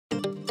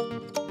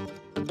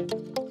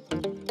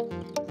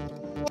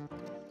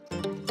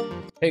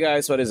Hey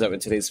guys, what is up? In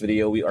today's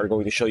video, we are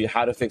going to show you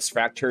how to fix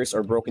fractures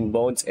or broken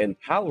bones in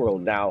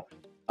Palworld. Now,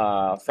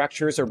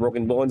 fractures or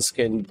broken bones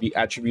can be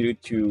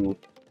attributed to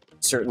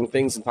certain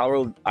things in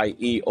Palworld,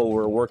 i.e.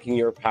 overworking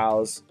your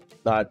pals,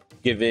 not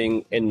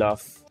giving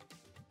enough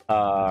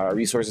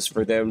resources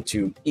for them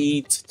to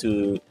eat,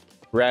 to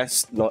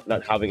rest,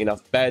 not having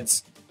enough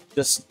beds,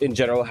 just in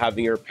general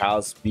having your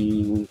pals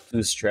being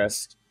too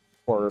stressed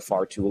for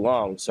far too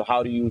long. So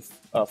how do you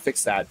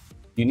fix that?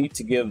 You need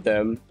to give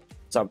them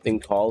something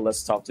called,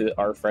 let's talk to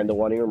our friend, the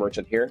one-year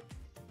merchant here,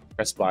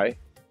 press buy,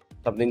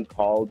 something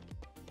called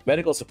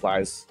medical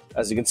supplies.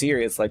 As you can see here,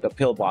 it's like a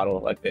pill bottle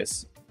like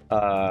this.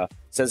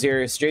 Says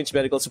here, strange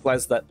medical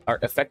supplies that are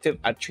effective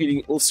at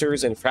treating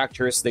ulcers and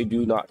fractures. They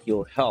do not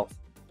heal health.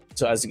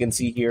 So as you can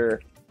see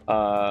here,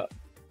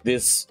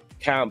 this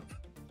camp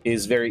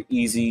is very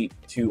easy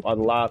to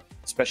unlock,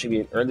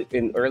 especially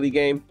in early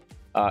game.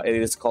 It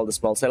is called the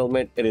small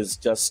settlement. It is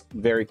just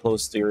very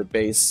close to your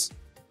base.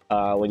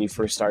 When you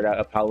first start out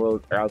at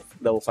Palworld, around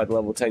level 5 to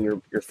level 10,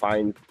 you're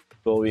fine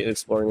going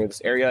exploring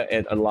this area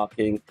and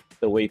unlocking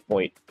the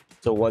waypoint.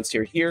 So once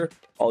you're here,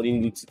 all you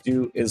need to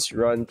do is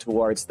run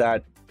towards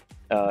that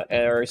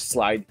or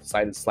sliding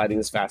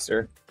is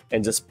faster,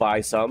 and just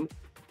buy some.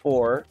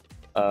 Or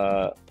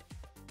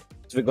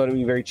it's going to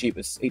be very cheap.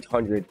 It's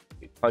 800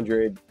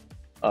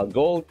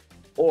 gold.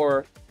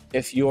 Or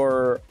if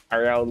you're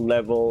around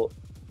level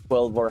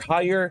 12 or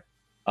higher,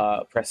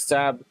 press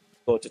tab,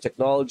 go to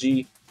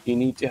technology. You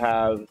need to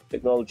have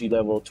technology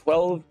level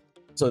 12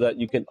 so that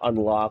you can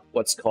unlock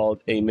what's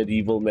called a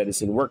medieval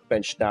medicine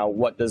workbench. Now,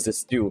 what does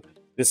this do?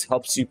 This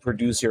helps you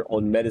produce your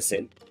own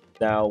medicine.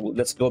 Now,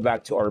 let's go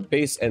back to our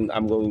base, and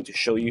I'm going to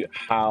show you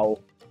how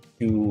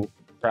to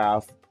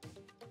craft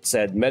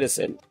said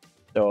medicine.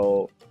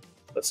 So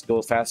let's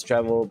go fast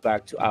travel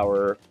back to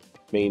our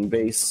main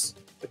base,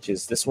 which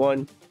is this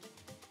one.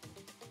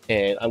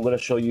 And I'm going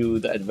to show you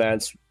the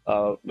advanced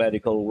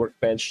medical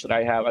workbench that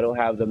I have. I don't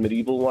have the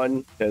medieval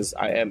one because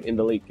I am in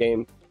the late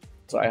game.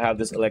 So I have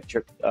this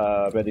electric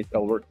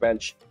medical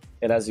workbench.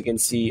 And as you can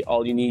see,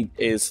 all you need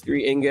is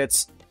 3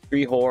 ingots,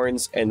 3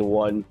 horns, and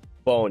 1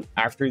 bone.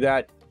 After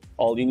that,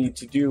 all you need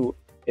to do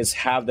is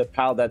have the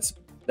pal that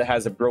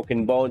has a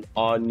broken bone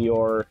on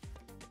your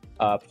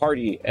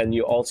party. And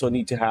you also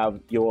need to have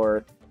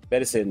your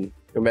medicine,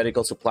 your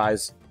medical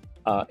supplies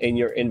in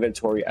your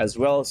inventory as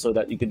well, so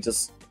that you can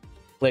just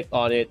click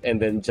on it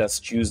and then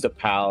just choose the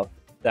pal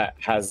that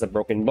has the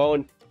broken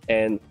bone,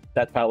 and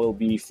that pal will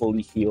be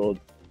fully healed.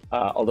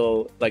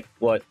 Although, like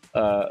what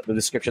the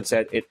description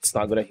said, it's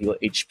not going to heal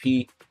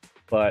HP.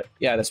 But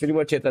yeah, that's pretty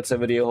much it. That's the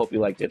video. Hope you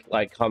liked it.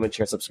 Like, comment,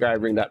 share,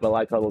 subscribe, ring that bell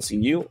icon. We'll see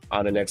you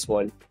on the next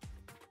one.